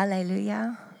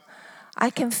 Hallelujah. I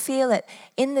can feel it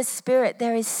in the spirit.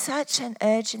 There is such an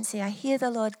urgency. I hear the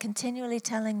Lord continually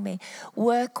telling me,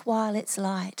 work while it's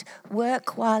light.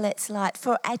 Work while it's light.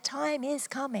 For a time is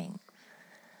coming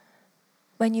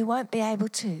when you won't be able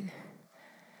to.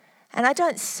 And I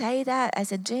don't say that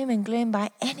as a doom and gloom by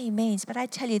any means, but I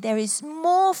tell you, there is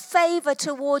more favor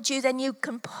towards you than you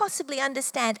can possibly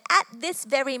understand at this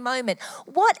very moment.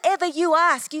 Whatever you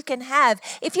ask, you can have.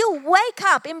 If you wake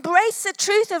up, embrace the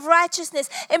truth of righteousness,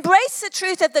 embrace the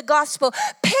truth of the gospel,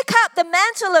 pick up the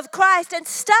mantle of Christ and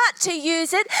start to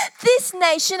use it, this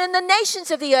nation and the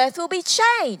nations of the earth will be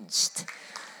changed.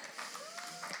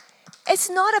 It's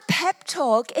not a pep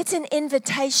talk, it's an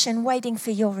invitation waiting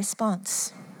for your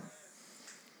response.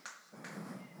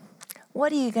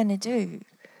 What are you going to do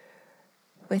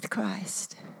with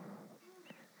Christ?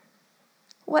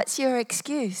 What's your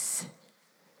excuse?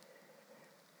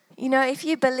 You know, if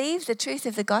you believe the truth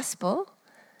of the gospel,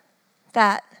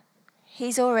 that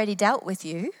he's already dealt with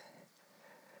you,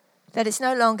 that it's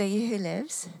no longer you who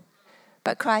lives,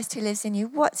 but Christ who lives in you,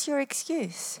 what's your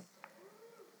excuse?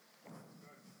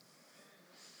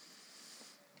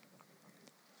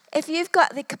 If you've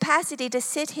got the capacity to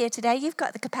sit here today, you've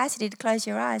got the capacity to close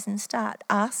your eyes and start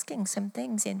asking some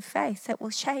things in faith that will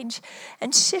change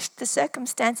and shift the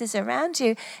circumstances around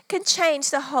you, can change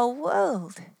the whole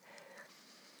world.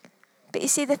 But you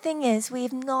see, the thing is,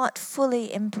 we've not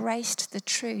fully embraced the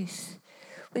truth.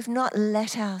 We've not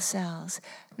let ourselves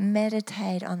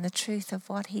meditate on the truth of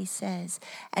what he says.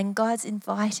 And God's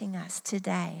inviting us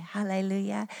today,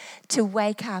 hallelujah, to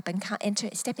wake up and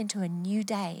step into a new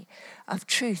day of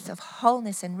truth, of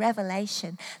wholeness and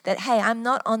revelation. That, hey, I'm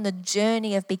not on the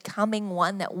journey of becoming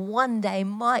one that one day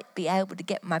might be able to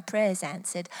get my prayers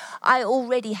answered. I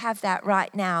already have that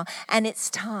right now, and it's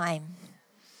time.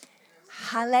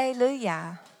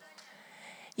 Hallelujah.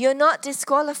 You're not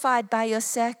disqualified by your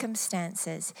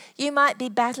circumstances. You might be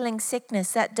battling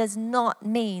sickness. That does not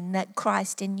mean that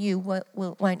Christ in you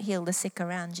won't heal the sick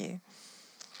around you.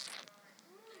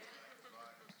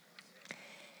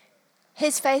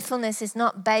 His faithfulness is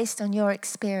not based on your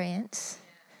experience.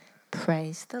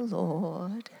 Praise the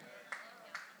Lord.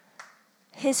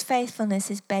 His faithfulness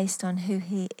is based on who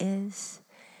he is.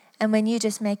 And when you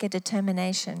just make a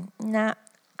determination,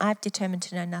 I've determined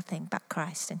to know nothing but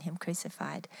Christ and him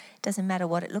crucified. Doesn't matter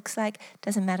what it looks like.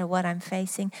 Doesn't matter what I'm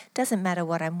facing. Doesn't matter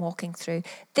what I'm walking through.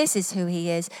 This is who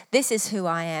he is. This is who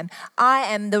I am. I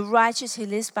am the righteous who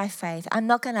lives by faith. I'm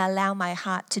not going to allow my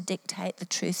heart to dictate the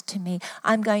truth to me.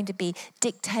 I'm going to be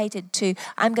dictated to.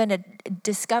 I'm going to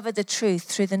discover the truth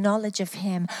through the knowledge of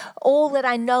him. All that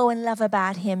I know and love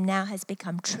about him now has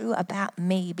become true about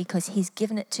me because he's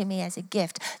given it to me as a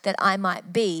gift that I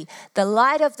might be the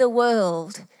light of the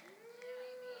world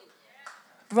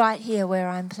right here where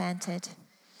I'm planted.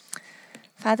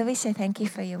 Father, we say thank you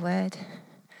for your word.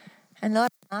 And Lord,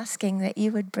 I'm asking that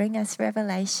you would bring us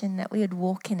revelation, that we would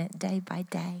walk in it day by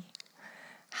day.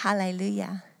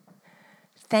 Hallelujah.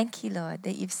 Thank you, Lord,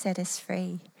 that you've set us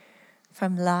free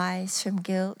from lies, from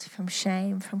guilt, from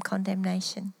shame, from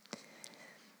condemnation.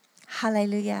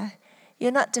 Hallelujah.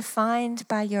 You're not defined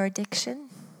by your addiction.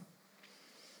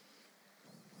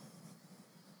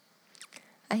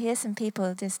 I hear some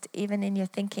people just, even in your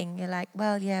thinking, you're like,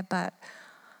 well, yeah, but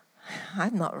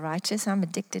I'm not righteous. I'm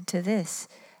addicted to this.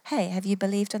 Hey, have you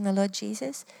believed on the Lord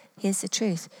Jesus? Here's the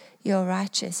truth. You're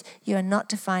righteous. You are not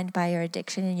defined by your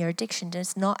addiction, and your addiction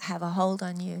does not have a hold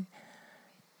on you.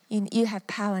 You have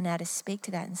power now to speak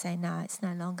to that and say, no, it's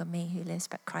no longer me who lives,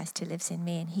 but Christ who lives in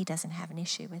me, and he doesn't have an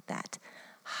issue with that.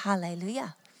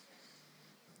 Hallelujah.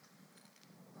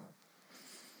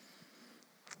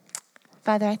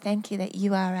 Father, I thank you that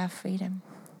you are our freedom.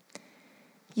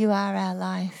 You are our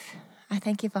life. I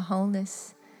thank you for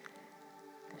wholeness.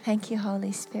 Thank you,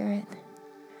 Holy Spirit.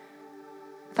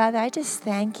 Father, I just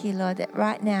thank you, Lord, that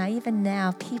right now, even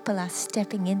now, people are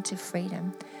stepping into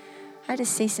freedom. I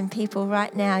just see some people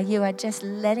right now, you are just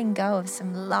letting go of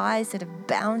some lies that have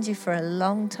bound you for a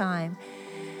long time.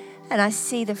 And I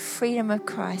see the freedom of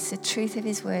Christ, the truth of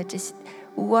his word, just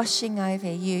washing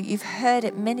over you. You've heard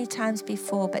it many times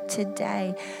before, but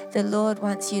today the Lord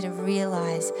wants you to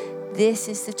realize this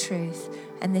is the truth,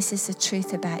 and this is the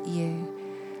truth about you.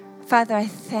 Father, I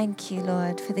thank you,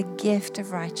 Lord, for the gift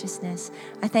of righteousness.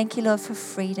 I thank you, Lord, for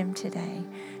freedom today.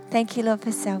 Thank you, Lord,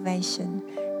 for salvation.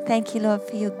 Thank you, Lord,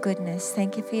 for your goodness.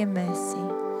 Thank you for your mercy.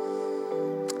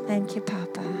 Thank you,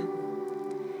 Papa.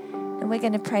 And we're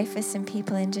going to pray for some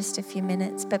people in just a few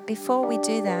minutes. But before we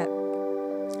do that,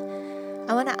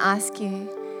 I want to ask you,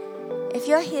 if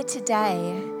you're here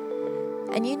today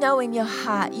and you know in your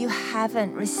heart you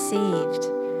haven't received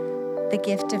the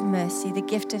gift of mercy, the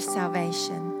gift of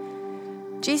salvation.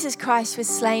 Jesus Christ was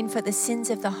slain for the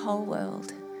sins of the whole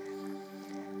world.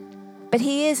 But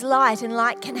he is light, and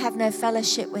light can have no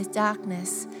fellowship with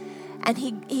darkness. And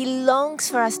he longs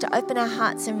for us to open our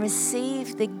hearts and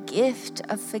receive the gift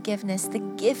of forgiveness, the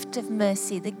gift of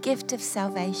mercy, the gift of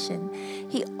salvation.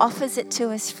 He offers it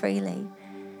to us freely.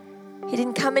 He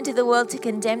didn't come into the world to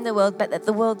condemn the world, but that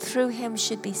the world through him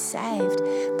should be saved.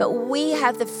 But we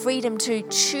have the freedom to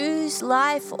choose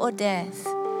life or death.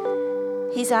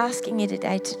 He's asking you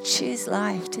today to choose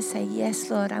life, to say, yes,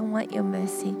 Lord, I want your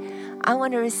mercy. I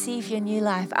want to receive your new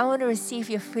life. I want to receive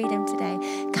your freedom today.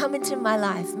 Come into my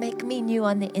life. Make me new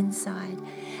on the inside.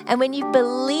 And when you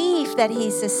believe that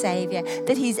he's the Savior,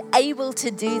 that he's able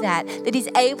to do that he's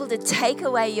able to take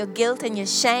away your guilt and your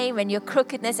shame and your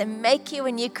crookedness and make you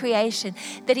a new creation,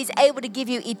 that he's able to give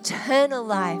you eternal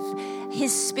life,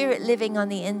 his Spirit living on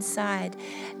the inside,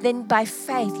 then by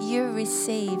faith you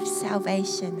receive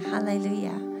salvation.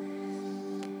 Hallelujah.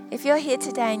 If you're here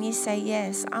today and you say,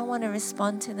 yes, I want to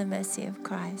respond to the mercy of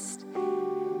Christ,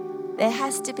 there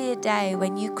has to be a day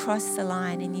when you cross the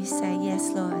line and you say,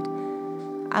 yes, Lord,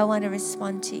 I want to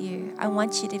respond to you. I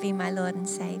want you to be my Lord and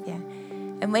Savior.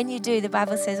 And when you do, the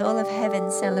Bible says all of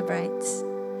heaven celebrates.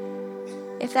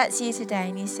 If that's you today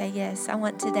and you say, yes, I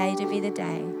want today to be the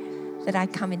day that I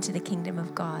come into the kingdom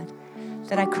of God,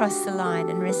 that I cross the line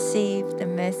and receive the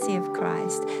mercy of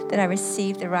Christ, that I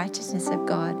receive the righteousness of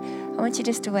God, I want you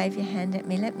just to wave your hand at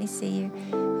me. Let me see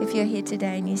you. If you're here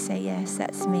today and you say, yes,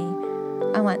 that's me.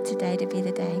 I want today to be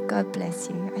the day. God bless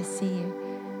you. I see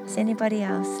you. Is anybody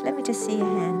else? Let me just see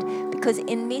your hand. Because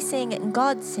in me seeing it and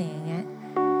God seeing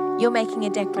it, you're making a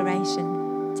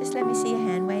declaration. Just let me see your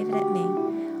hand. Wave it at me.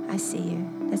 I see you.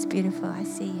 That's beautiful. I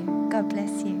see you. God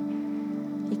bless you.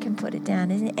 You can put it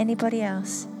down. Is it anybody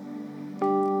else?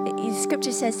 The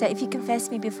scripture says that if you confess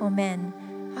me before men,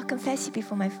 I'll confess you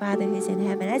before my Father who's in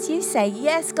heaven. As you say,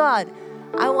 yes, God,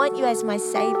 I want you as my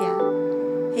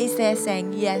Savior. He's there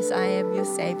saying, yes, I am your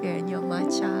Savior and you're my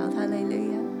child.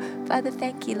 Hallelujah. Father,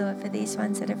 thank you, Lord, for these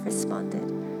ones that have responded.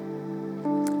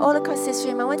 All across this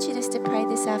room, I want you just to pray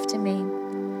this after me.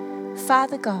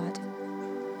 Father God,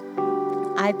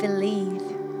 I believe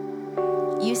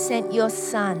you sent your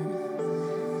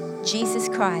Son, Jesus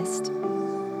Christ,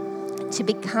 to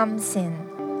become sin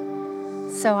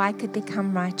so I could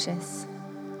become righteous.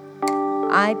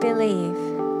 I believe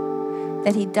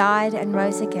that he died and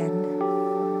rose again.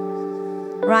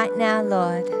 Right now,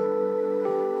 Lord,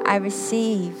 I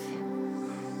receive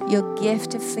your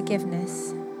gift of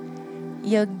forgiveness,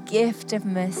 your gift of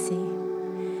mercy,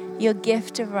 your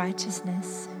gift of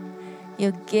righteousness,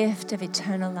 your gift of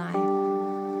eternal life.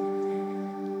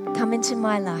 Come into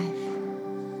my life.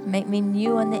 Make me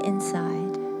new on the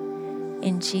inside.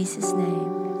 In Jesus'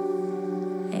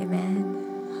 name,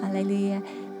 amen. Hallelujah.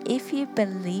 If you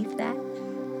believe that,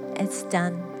 it's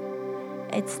done.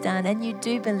 It's done. And you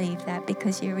do believe that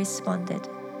because you responded.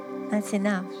 That's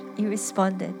enough. You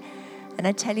responded. And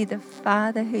I tell you, the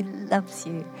Father who loves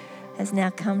you has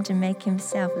now come to make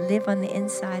himself live on the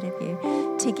inside of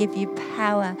you, to give you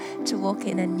power to walk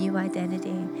in a new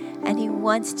identity. And he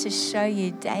wants to show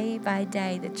you day by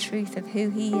day the truth of who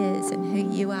he is and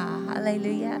who you are.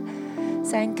 Hallelujah.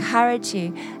 So I encourage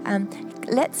you,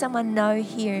 let someone know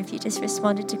here if you just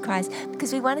responded to Christ,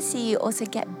 because we want to see you also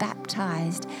get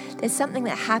baptized. There's something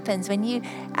that happens when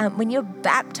you're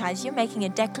baptized. You're making a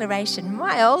declaration.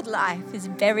 My old life is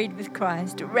buried with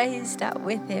Christ, raised up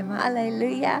with Him.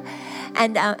 Hallelujah.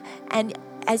 And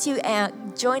as you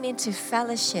join into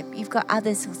fellowship, you've got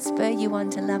others who'll spur you on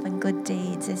to love and good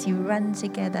deeds as you run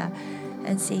together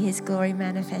and see His glory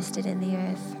manifested in the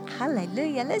earth.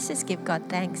 Hallelujah. Let's just give God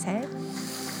thanks, hey?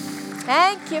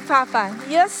 Thank you, Papa.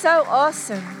 You're so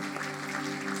awesome.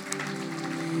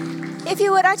 If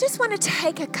you would, I just want to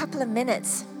take a couple of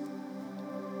minutes.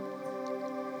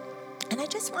 And I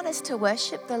just want us to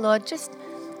worship the Lord, just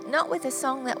not with a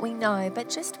song that we know, but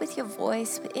just with your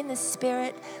voice, in the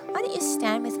Spirit. Why don't you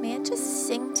stand with me and just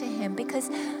sing to Him? Because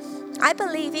I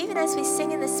believe even as we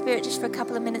sing in the Spirit just for a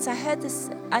couple of minutes,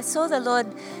 I saw the Lord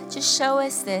just show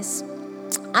us this.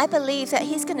 I believe that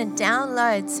He's going to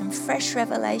download some fresh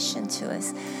revelation to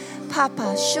us.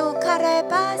 Papa, shukare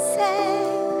base,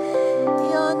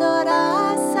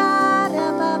 yonora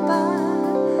sara baba.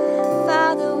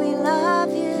 Father, we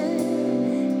love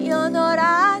you.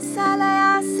 Yonora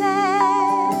sala ase,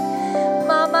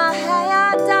 mama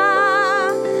hayata.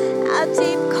 Our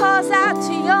deep calls out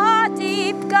to your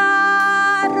deep, God.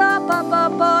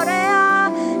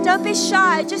 Don't be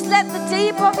shy. Just let the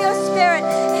deep of your spirit,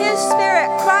 His Spirit,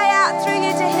 cry out through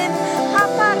you to Him.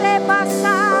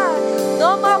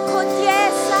 No more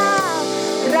contiesa.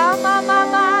 Rama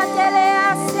mama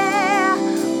telease.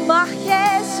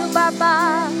 Mahyesu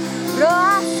baba.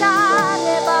 Roasa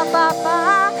le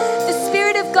baba. The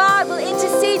Spirit of God will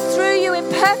intercede through you in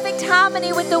perfect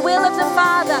harmony with the will of the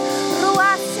Father.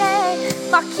 Ruase.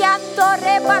 Makiando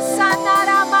rebasana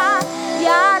rama.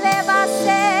 Yale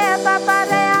base baba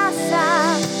reasa.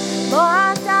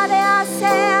 Moata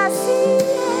rease asi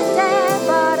te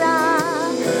bara.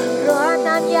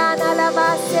 Roananyana la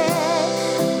base.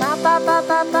 Baba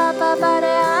baba baba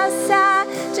reasa.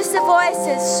 Just the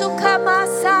voices. Sukama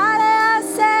sare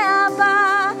ase aba.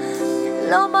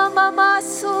 Loma mama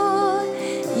su.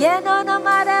 Yeno no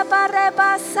mare bare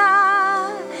basa.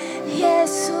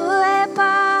 Yesu eba.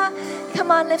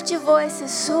 Come on, lift your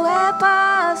voices.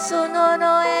 Suepa,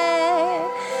 sunonoe,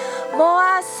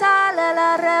 moasa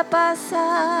la repasa,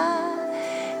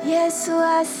 Yesu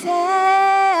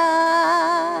asea,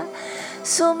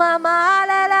 sumama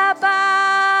la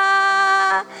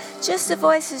ba. Just the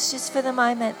voices, just for the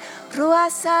moment.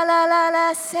 Ruasa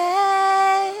la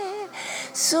se,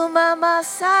 sumama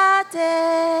sate,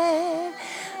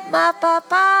 ma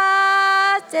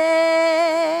papate.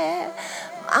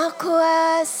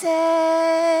 Akuase,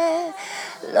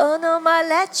 Lonoma,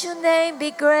 let your name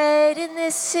be great in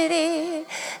this city.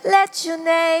 Let your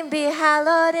name be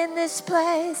hallowed in this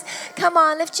place. Come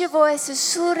on, lift your voices.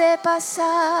 Sure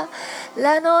pasa,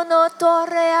 la no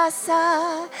torre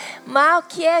asa,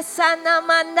 maukiesa na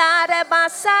manare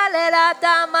basale la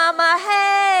dama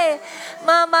mahe,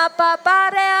 mama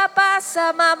papare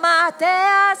apasa, mama te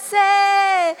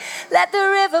ase. Let the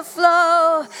river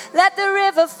flow. Let the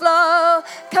river flow.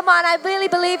 Come on, I really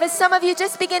believe as some of you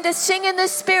just begin to sing in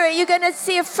the Spirit, you're going to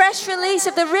see a fresh release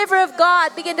of the river of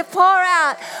God begin to pour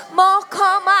out.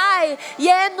 Mokomai,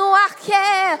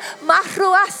 yenuake,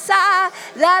 mahruasa,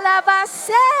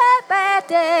 lalabase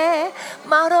bete,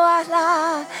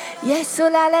 maroala,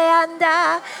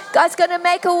 yesulaleanda. God's going to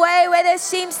make a way where there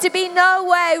seems to be no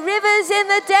way. Rivers in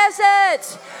the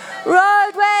desert.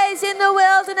 Roadways in the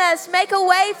wilderness. Make a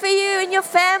way for you and your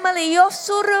family.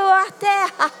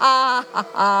 Yosuruate.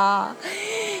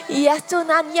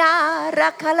 Yatunanya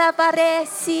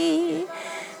rakalabaresi.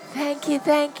 Thank you,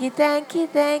 thank you, thank you,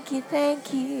 thank you,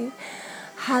 thank you.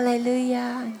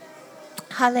 Hallelujah.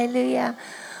 Hallelujah.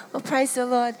 Well, praise the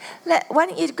Lord. Why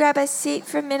don't you grab a seat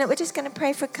for a minute? We're just going to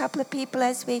pray for a couple of people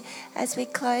as we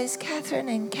close. Catherine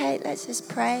and Kate, let's just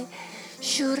pray.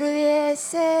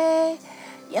 Shuruese.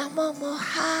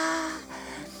 Yamamoha.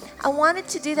 I wanted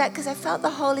to do that because I felt the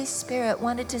Holy Spirit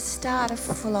wanted to start a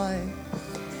flow,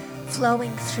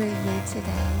 flowing through you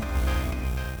today.